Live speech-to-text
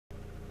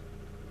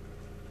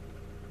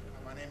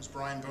name's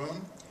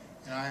Boon,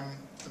 and I'm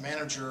the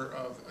manager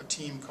of a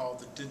team called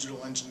the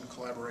Digital Engine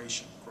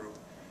Collaboration Group.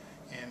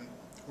 And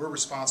we're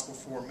responsible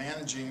for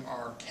managing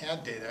our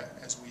CAD data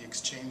as we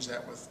exchange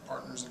that with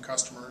partners and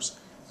customers,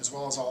 as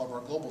well as all of our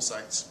global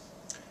sites.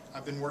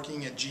 I've been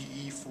working at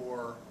GE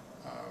for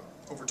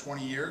over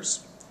 20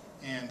 years,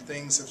 and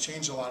things have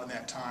changed a lot in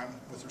that time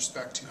with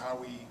respect to how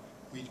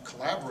we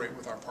collaborate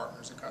with our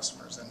partners and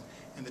customers.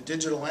 And the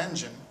digital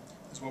engine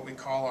is what we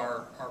call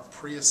our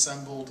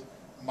pre-assembled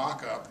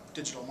mock-up,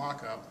 digital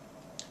mock-up,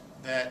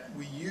 that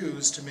we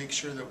use to make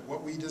sure that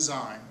what we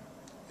design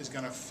is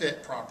going to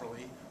fit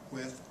properly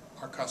with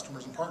our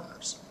customers and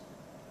partners.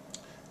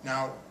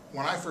 Now,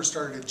 when I first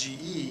started at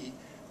GE,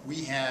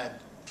 we had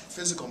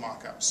physical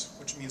mock-ups,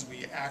 which means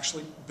we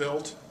actually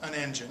built an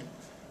engine,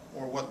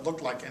 or what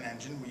looked like an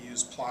engine. We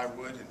used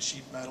plywood and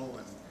sheet metal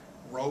and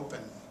rope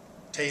and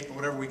tape,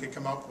 whatever we could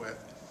come up with,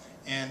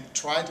 and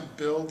tried to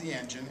build the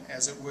engine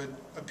as it would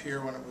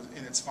appear when it was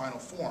in its final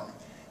form.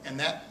 And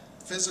that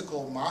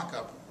physical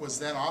mock-up was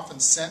then often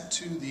sent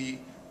to the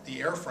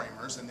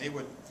airframers, and they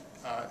would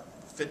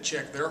fit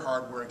check their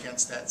hardware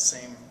against that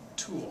same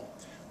tool.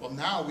 Well,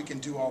 now we can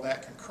do all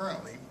that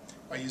concurrently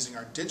by using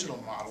our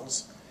digital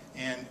models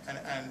and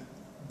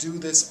do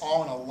this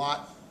all in a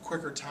lot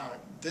quicker time.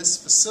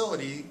 This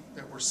facility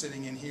that we're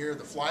sitting in here,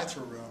 the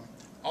fly-through room,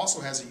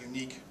 also has a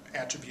unique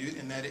attribute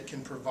in that it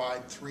can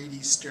provide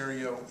 3D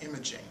stereo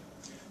imaging.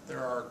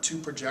 There are two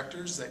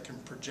projectors that can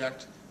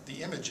project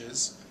the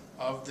images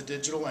of the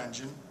digital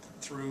engine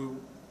through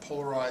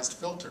polarized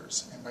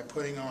filters, and by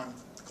putting on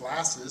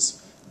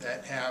glasses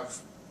that have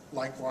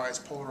likewise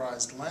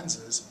polarized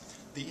lenses,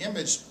 the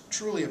image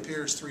truly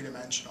appears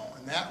three-dimensional,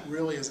 and that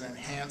really is an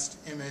enhanced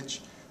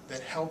image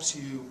that helps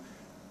you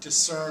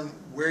discern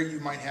where you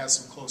might have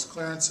some close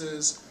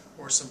clearances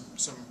or some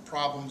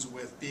problems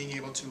with being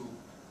able to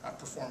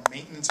perform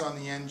maintenance on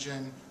the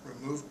engine,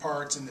 remove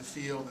parts in the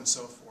field, and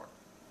so forth.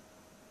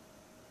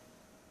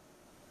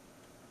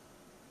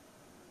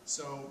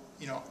 So,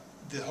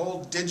 the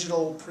whole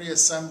digital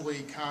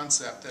pre-assembly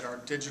concept that our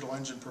digital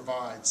engine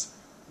provides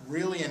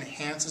really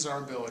enhances our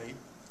ability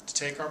to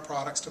take our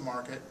products to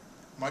market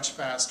much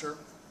faster.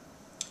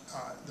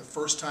 The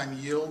first-time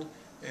yield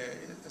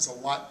is a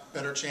lot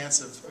better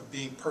chance of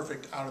being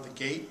perfect out of the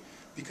gate,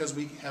 because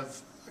we have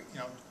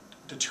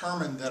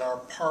determined that our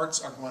parts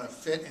are going to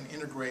fit and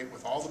integrate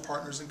with all the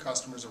partners and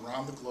customers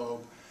around the globe.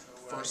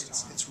 First,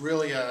 it's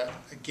really a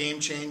game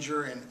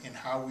changer in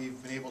how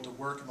we've been able to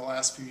work in the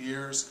last few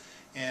years,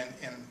 and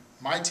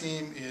my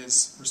team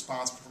is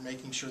responsible for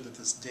making sure that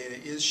this data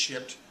is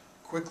shipped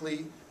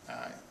quickly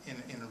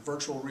in a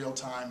virtual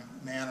real-time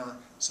manner,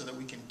 so that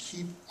we can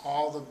keep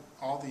all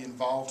the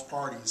involved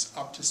parties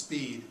up to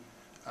speed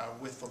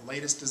with the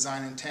latest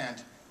design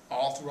intent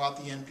all throughout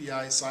the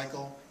NPI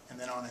cycle and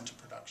then on into production.